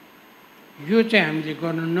यो चाहिँ हामीले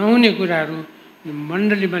गर्नु नहुने कुराहरू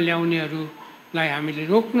मण्डलीमा ल्याउनेहरूलाई हामीले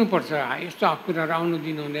रोक्नुपर्छ। यस्तो कुराहरू आउनु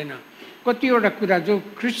दिनु हुँदैन। कतिवटा कुरा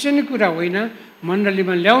जो क्रिस्चियन कुरा होइन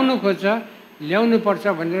मण्डलीमा ल्याउनु खोज्छ, ल्याउनुपर्छ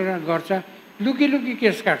भनेर गर्छ, लुकी लुकी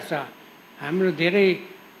केस काट्छ। हाम्रो धेरै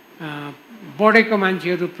बढेको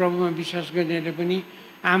मान्छेहरू प्रभुमा विश्वास गर्नेले पनि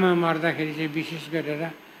आमा मर्दाखेरि चाहिँ विशेष गरेर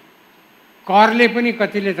करले पनि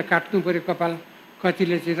कतिले त काट्नु पऱ्यो कपाल,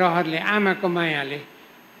 कतिले चाहिँ रहरले आमाको मायाले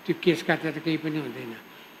त्यो केस काटेर केही पनि हुँदैन।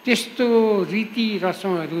 त्यस्तो रीति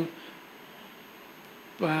रस्महरू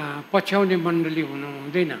पछ्याउने मण्डली हुनु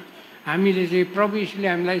हुँदैन। हामीले चाहिँ प्रभु यीशुले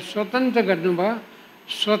हामीलाई स्वतन्त्र गर्नुभयो।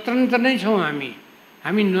 स्वतन्त्र नै छौँ हामी।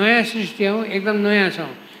 हामी नयाँ सृष्टि हौँ, एकदम नयाँ छौँ।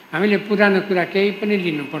 हामीले पुरानो कुरा केही पनि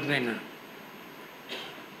लिनु पर्दैन।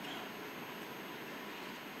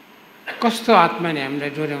 कस्तो आत्माले हामीलाई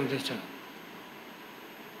डोर्याउँदैछ।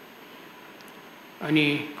 अनि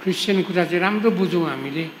क्रिस्चियन कुरा चाहिँ राम्रो बुझौँ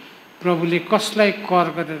हामीले। प्रभुले कसलाई कर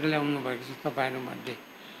गरेर ल्याउनु भएको छ तपाईँहरूमध्ये।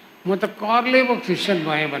 म त करले पो क्रिस्चियन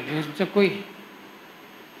भएँ भन्ने चाहिँ कोही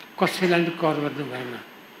कसैलाई पनि कर गर्नु भएन।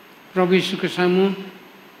 प्रभु यीशुको सामु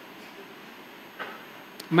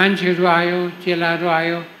मान्छेहरू आयो, चेलाहरू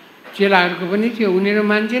आयो। चेलाहरूको पनि थियो, उनीहरू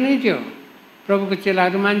मान्छे नै थियो। प्रभुको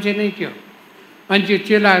चेलाहरू मान्छे नै थियो। अनि त्यो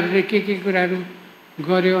चेलाहरूले के कुराहरू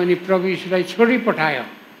गर्यो अनि प्रभु यीशुलाई छोडी पठायो,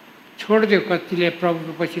 छोडिदियो। कतिले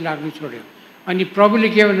प्रभुको पछि लाग्नु छोड्यो। अनि प्रभुले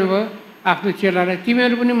के भन्नुभयो आफ्नो चेलालाई,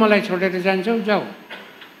 तिमीहरू पनि मलाई छोडेर जान्छौ, जाऊ।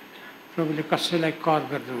 प्रभुले कसैलाई कर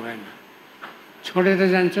गर्नु भएन। छोडेर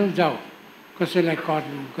जान्छौ, जाऊ। कसैलाई कर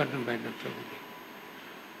गर्नु भएन प्रभुले।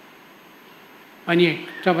 अनि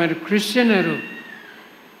तपाईँहरू क्रिस्चियनहरू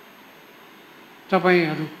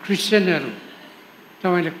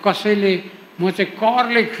तपाईँले कसैले म चाहिँ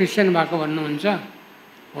करले क्रिस्चियन भएको भन्नुहुन्छ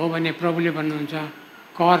हो भने प्रभुले भन्नुहुन्छ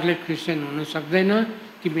करले क्रिस्चियन हुनु सक्दैन,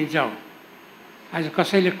 तिमी जाऊ। आज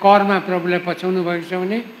कसैले करमा प्रभुलाई पछ्याउनु भएको छ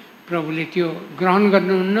भने प्रभुले त्यो ग्रहण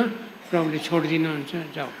गर्नुहुन्न, प्रभुले छोडिदिनुहुन्छ,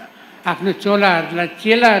 जाऊ। आफ्नो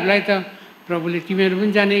चेलाहरूलाई त प्रभुले तिमीहरू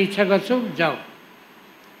पनि जाने इच्छा गर्छौ, जाऊ।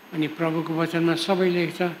 अनि प्रभुको वचनमा सबै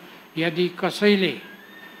लेख्छ, यदि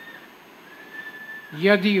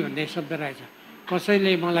भन्ने शब्द रहेछ,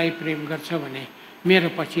 कसैले मलाई प्रेम गर्छ भने मेरो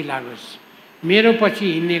पछि लागोस्। मेरो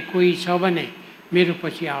पछि हिँड्ने कोही छ भने मेरो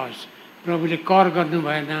पछि आओस्। प्रभुले कर गर्नु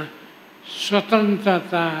भएन,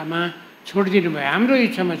 स्वतन्त्रतामा छोडिदिनु भयो, हाम्रो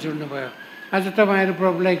इच्छामा छोड्नुभयो। आज तपाईँहरू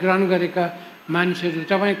प्रभुलाई ग्रहण गरेका मान्छेहरू,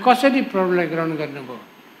 तपाईँ कसरी प्रभुलाई ग्रहण गर्नुभयो?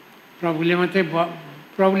 प्रभुले मात्रै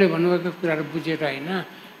प्रभुले भन्नुभएको कुराहरू बुझेर होइन,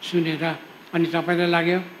 सुनेर। अनि तपाईँलाई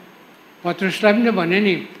लाग्यो, पत्रुसलाई पनि भने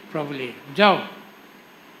नि प्रभुले, जाऊ।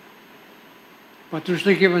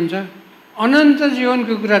 पत्रुसले के भन्छ, अनन्त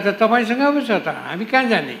जीवनको कुरा त तपाईँसँग पो छ त, हामी कहाँ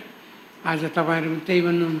जाने? आज तपाईँहरू त्यही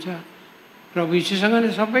भन्नुहुन्छ। प्रभु यीशुसँग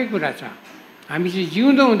नै सबै कुरा छ। हामी चाहिँ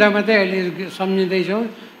जिउँदो हुँदा मात्रै अहिले सम्झिँदैछौँ।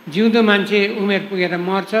 जिउँदो मान्छे उमेर पुगेर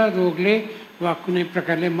मर्छ, रोगले वा कुनै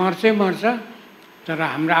प्रकारले मर्छ। तर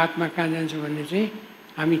हाम्रो आत्मा कहाँ जान्छ भन्ने चाहिँ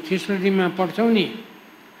हामी थेसलोनीमा पढ्छौँ नि,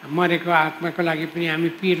 मरेको आत्माको लागि पनि हामी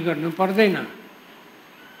पीर गर्नु पर्दैन।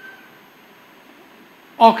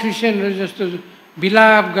 अक्रिस्चियनहरू जस्तो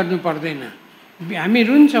विलाप गर्नु पर्दैन। हामी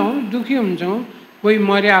रुन्छौँ, दुःखी हुन्छौँ। कोही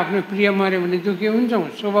मर्यो, आफ्नो प्रिय मर्यो भने दुःखी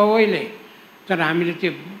हुन्छौँ, स्वभावैले। तर हामीले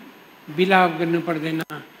त्यो विलाप गर्नु पर्दैन।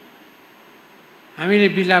 हामीले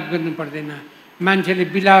विलाप गर्नु पर्दैन। मान्छेले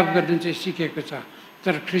बिलाप गर्नु चाहिँ सिकेको छ,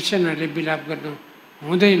 तर क्रिस्चियनहरूले बिलाप गर्नु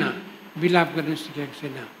हुँदैन, बिलाप गर्नु सिकेको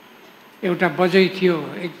छैन। एउटा बजै थियो,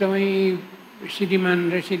 एकदमै श्रीमान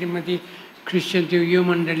र श्रीमती क्रिस्चियन थियो यो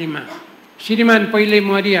मण्डलीमा। श्रीमान पहिल्यै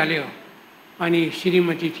मरिहाल्यो, अनि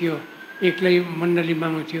श्रीमती थियो एक्लै मण्डलीमा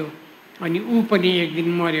थियो, अनि ऊ पनि एक दिन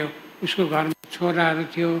मर्यो। उसको घरमा छोराहरू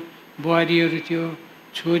थियो, बुहारीहरू थियो,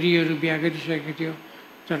 छोरीहरू बिहा गरिसकेको थियो,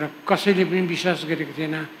 तर कसैले पनि विश्वास गरेको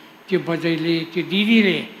थिएन। त्यो बजैले, त्यो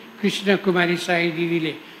दिदीले, कृष्ण कुमारी साई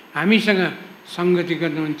दिदीले हामीसँग सङ्गति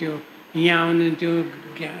गर्नुहुन्थ्यो, यहाँ आउनुहुन्थ्यो,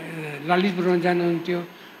 ललितपुरमा जानुहुन्थ्यो।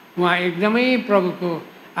 उहाँ एकदमै प्रभुको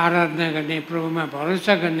आराधना गर्ने, प्रभुमा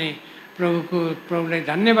भरोसा गर्ने, प्रभुलाई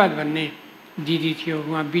धन्यवाद भन्ने दिदी थियो।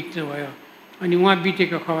 उहाँ बित्नुभयो, अनि उहाँ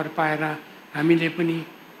बितेको खबर पाएर हामीले पनि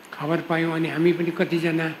खबर पायौँ, अनि हामी पनि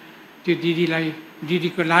कतिजना त्यो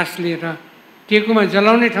दिदीको लास लिएर टेकुमा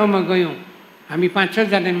जलाउने ठाउँमा गयौँ। हामी 5-6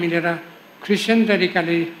 जना मिलेर क्रिस्चियन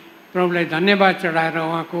तरिकाले प्रभुलाई धन्यवाद चढाएर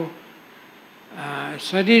उहाँको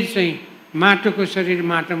शरीर चाहिँ माटोको शरीर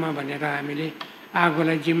माटोमा भनेर हामीले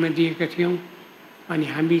आगोलाई जिम्मा दिएका थियौँ। अनि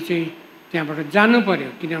हामी चाहिँ त्यहाँबाट जानु पर्यो,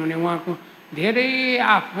 किनभने उहाँको धेरै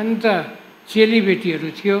आफन्त चेलीबेटीहरू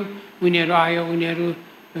थियो। उनीहरू आयो, उनीहरू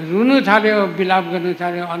रुनु थाल्यो, बिलाप गर्नु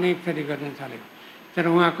थाल्यो, अनेक थरी गर्नु थाल्यो। तर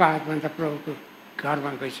उहाँको आत्मा त प्रभुको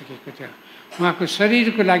घरमा गइसकेको थियो। उहाँको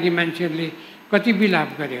शरीरको लागि मान्छेहरूले कति बिलाप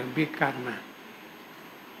गर्यो बेकारमा,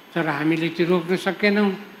 तर हामीले त्यो रोक्न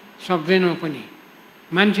सक्दैनौँ पनि।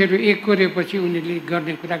 मान्छेहरू एक कोरेपछि उनीहरूले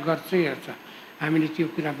गर्ने कुरा गर्छै गर्छ। हामीले त्यो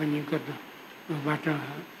कुरा पनि गर्नुबाट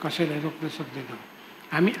कसैलाई रोक्न सक्दैनौँ।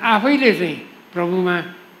 हामी आफैले चाहिँ प्रभुमा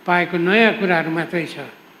पाएको नयाँ कुराहरू मात्रै छ,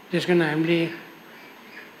 त्यस कारण हामीले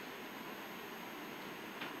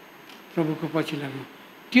प्रभुको पछि लाग्यौँ।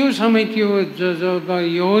 त्यो समय थियो जब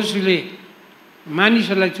यहोशूले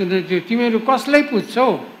मानिसहरूलाई चुन्दै थियो, तिमीहरू कसलाई पुज्छौ?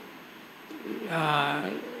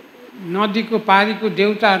 नदीको पारीको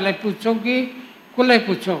देवताहरूलाई पुज्छौ कि कसलाई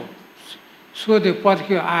पुज्छौ? सोध्यो,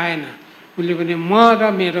 पर्ख्यो, आएन। उसले भने म र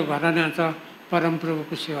मेरो घराना त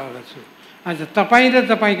परमप्रभुको सेवा गर्छु। आज तपाईँ र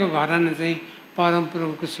तपाईँको घराना चाहिँ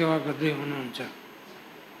परमप्रभुको सेवा गर्दै हुनुहुन्छ।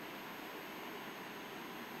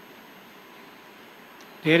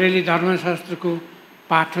 धेरैले धर्मशास्त्रको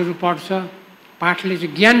पाठहरू पढ्छ, पाठले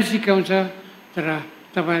चाहिँ ज्ञान सिकाउँछ, तर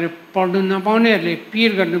तपाईँले पढ्नु नपाउनेहरूले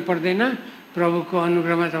पिर गर्नु पर्दैन। प्रभुको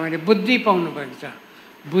अनुग्रहमा तपाईँले बुद्धि पाउनु भएको छ।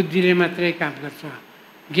 बुद्धिले मात्रै काम गर्छ,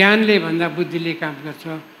 ज्ञानले भन्दा बुद्धिले काम गर्छ।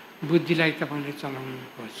 बुद्धिलाई तपाईँले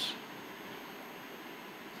चलाउनुहोस्।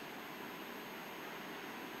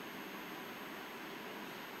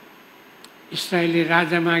 इस्राएलले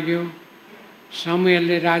राजा माग्यो,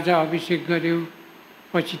 समुएलले राजा अभिषेक गर्यो।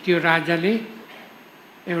 पछि त्यो राजाले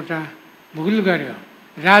एउटा भुल गर्यो।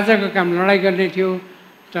 राजाको काम लडाइँ गर्ने थियो,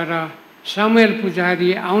 तर समुएल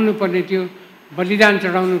पुजारी आउनुपर्ने थियो, बलिदान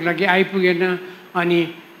चढाउनुको लागि आइपुगेन। अनि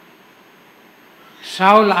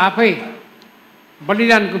साउल आफै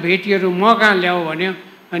बलिदानको भेटीहरू म कहाँ ल्याऊ भन्यो,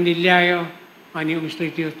 अनि ल्यायो, अनि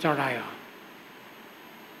उसले त्यो चढायो।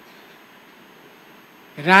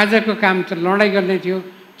 राजाको काम त लडाइँ गर्ने थियो,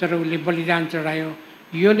 तर उसले बलिदान चढायो।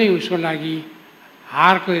 यो नै उसको लागि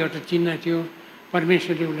हारको एउटा चिन्ह थियो।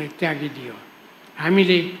 परमेश्वरले उसलाई त्यागिदियो।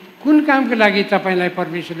 हामीले कुन कामको लागि तपाईँलाई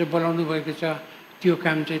परमेश्वरले बोलाउनु भएको छ, त्यो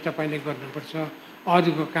काम चाहिँ तपाईँले गर्नुपर्छ।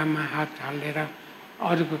 अरूको काममा हात हालेर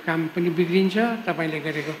अरूको काम पनि बिग्रिन्छ। तपाईँले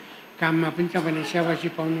गरेको काममा पनि तपाईँले स्याबासी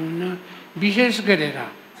पाउनुहुन्न। विशेष गरेर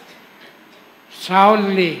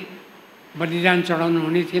साउलले बलिदान चढाउनु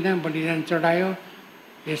हुने थिएन, बलिदान चढायो।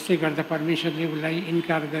 यसै गर्दा परमेश्वरले उसलाई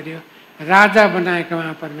इन्कार गर्यो। राजा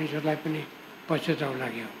बनाएकोमा परमेश्वरलाई पनि पछुताउ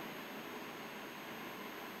लाग्यो।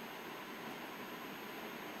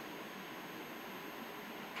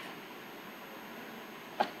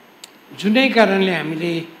 जुनै कारणले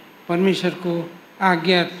हामीले परमेश्वरको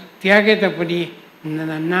आज्ञा त्यागे तापनि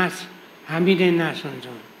हामी नै नाश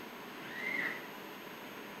हुन्छौँ।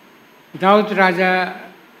 दाउद राजा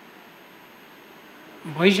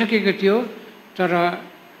भइसकेको थियो, तर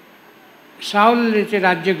साउलले चाहिँ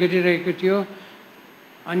राज्य गरिरहेको थियो।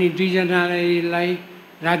 अनि दुईजनालाई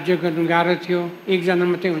राज्य गर्नु गाह्रो थियो, एकजना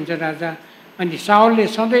मात्रै हुन्छ राजा। अनि साउलले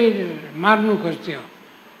सधैँ मार्नु खोज्थ्यो,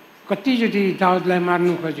 कतिचोटि दाउदलाई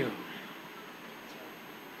मार्नु खोज्यो,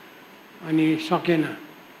 अनि सकेन।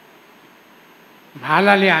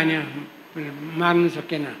 भालाले हान्यो, मार्नु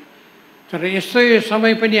सकेन। तर यस्तो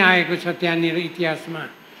समय पनि आएको छ त्यहाँनिर इतिहासमा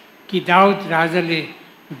कि दाउद राजाले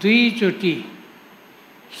 2 चोटि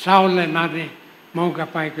साउललाई मार्ने मौका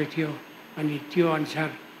पाएको थियो। अनि त्यो अनुसार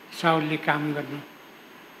साउलले काम गर्नु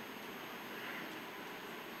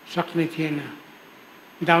सक्ने थिएन,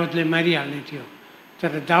 दाउदले मारिहाल्ने थियो।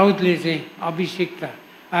 तर दाउदले चाहिँ अभिषिक्त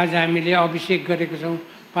आज हामीले अभिषेक गरेको छौँ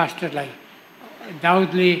पास्टरलाई।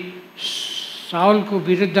 दाउदले साउलको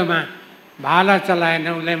विरुद्धमा भाला चलाएन,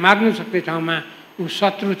 उसलाई मार्नु सक्ने ठाउँमा ऊ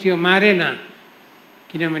शत्रु थियो, मारेन,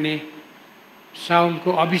 किनभने साउलको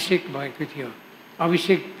अभिषेक भएको थियो।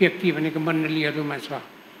 अभिषेक व्यक्ति भनेको मण्डलीहरूमा छ।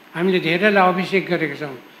 हामीले धेरैलाई अभिषेक गरेका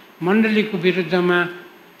छौँ। मण्डलीको विरुद्धमा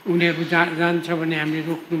उनीहरू जान्छ भने हामीले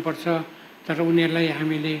रोक्नुपर्छ, तर उनीहरूलाई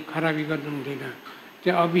हामीले खराबी गर्नु हुँदैन।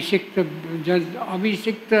 त्यो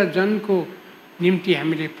अभिषिक्त जनको निम्ति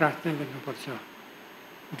हामीले प्रार्थना गर्नुपर्छ।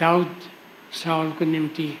 दाउद साउलको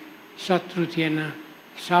निम्ति शत्रु थिएन,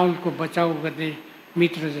 साउलको बचाउ गर्ने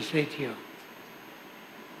मित्र जस्तै थियो।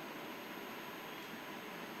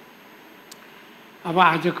 अब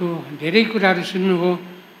आजको धेरै कुराहरू सुन्नुभयो।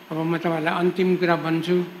 अब म तपाईँलाई अन्तिम कुरा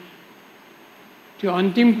भन्छु। त्यो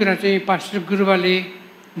अन्तिम कुरा चाहिँ पास्टर गुरुबाले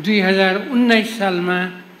 2019 सालमा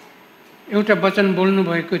एउटा वचन बोल्नु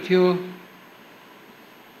भएको थियो।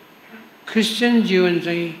 क्रिस्चियन जीवन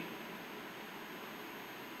चाहिँ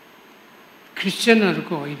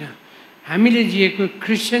क्रिस्चियनहरूको होइन, हामीले जिएको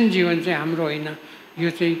क्रिस्चियन जीवन चाहिँ हाम्रो होइन, यो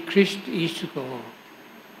चाहिँ ख्रिस्ट यीशुको हो।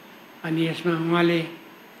 अनि यसमा उहाँले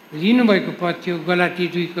लिनुभएको पद थियो गलाती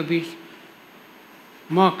 2:20,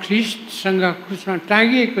 म ख्रिस्टसँग क्रुसमा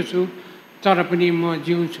टाँगिएको छु तर पनि म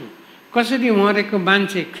जिउँछु। कसरी मरेको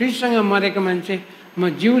मान्छे, ख्रिस्टसँग मरेको मान्छे म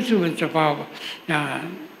जिउँछु भन्छ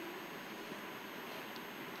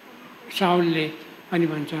साउलले। अनि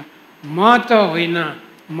भन्छ म त होइन,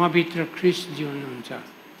 म भित्र ख्रिस्ट जिउनुहुन्छ,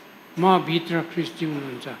 म भित्र ख्रिस्ट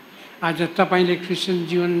जिउनुहुन्छ। आज तपाईँले क्रिस्चियन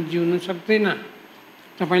जीवन जिउनु सक्दैन,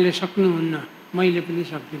 तपाईँले सक्नुहुन्न, मैले पनि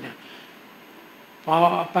सक्दिनँ।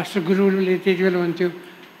 पास्टर गुरुले त्यति बेला भन्थ्यो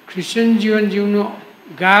क्रिस्चियन जीवन जिउनु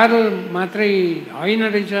गाह्रो मात्रै होइन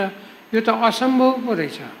रहेछ, यो त असम्भव पो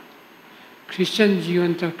रहेछ। क्रिस्चियन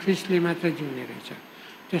जीवन त ख्रिस्टले मात्र जिउने रहेछ।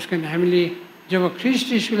 त्यस कारण हामीले जब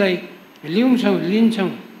ख्रिस्ट यीशुलाई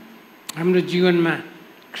लिन्छौँ हाम्रो जीवनमा,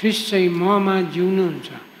 ख्रिस्ट चाहिँ ममा जिउनुहुन्छ।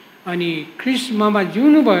 अनि ख्रिस्ट ममा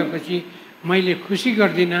जिउनु भएपछि मैले खुसी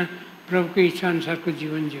गर्दिनँ, प्रभुको इच्छा अनुसारको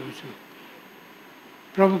जीवन जिउँछु,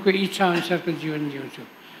 प्रभुको इच्छा अनुसारको जीवन जिउँछु।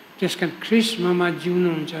 त्यस कारण ख्रिस्ट ममा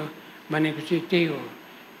जिउनुहुन्छ भनेको चाहिँ त्यही हो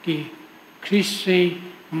कि ख्रिस्ट चाहिँ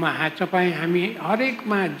तपाईँ हामी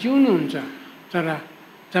हरेकमा जिउनुहुन्छ, तर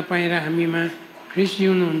तपाईँ र हामीमा ख्रिस्ट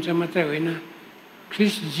जिउनुहुन्छ मात्रै होइन,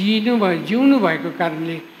 ख्रिस्ट जिउनु भएको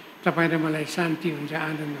कारणले तपाईँ र मलाई शान्ति हुन्छ,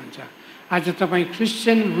 आनन्द हुन्छ। आज तपाईँ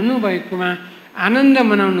क्रिस्चियन हुनुभएकोमा आनन्द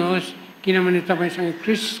मनाउनुहोस्, किनभने तपाईँसँग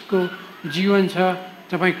ख्रिस्टको जीवन छ,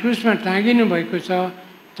 तपाईँ क्रुसमा टाँगिनु भएको छ,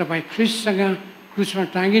 तपाईँ ख्रिस्टसँग क्रुसमा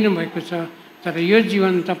टाँगिनु भएको छ। तर यो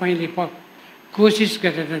जीवन तपाईँले कोसिस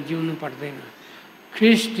गरेर जिउनु पर्दैन,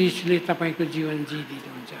 ख्रिस्ट यीशुले तपाईँको जीवन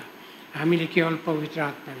जिइदिनुहुन्छ। हामीले केवल पवित्र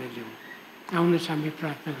आत्माले जिउँ। आउनुहोस् हामी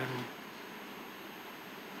प्रार्थना गरौँ।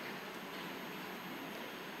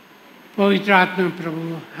 पवित्र आत्मा प्रभु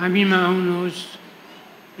हामीमा आउनुहोस्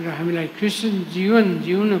र हामीलाई क्रिस्चियन जीवन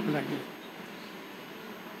जिउनको लागि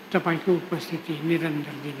तपाईँको उपस्थिति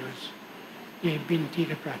निरन्तर दिनुहोस्। यही बिन्ती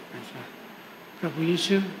र प्रार्थना छ प्रभु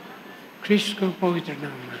यीशु ख्रिस्टको पवित्र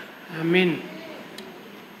नाममा, आमेन।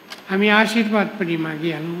 हामी आशीर्वाद पनि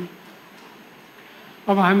मागिहालौँ।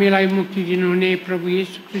 अब हामीलाई मुक्ति दिनुहुने प्रभु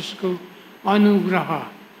यीशु ख्रिस्टको अनुग्रह,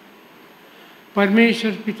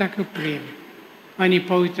 परमेश्वर पिताको प्रेम अनि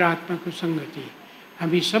पवित्र आत्माको सङ्गति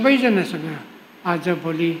हामी सबैजनासँग आज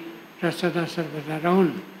भोलि र सदा सर्वदा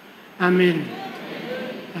रहन्। आमेन,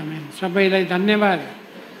 आमेन। सबैलाई धन्यवाद।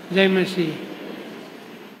 जय मसीह।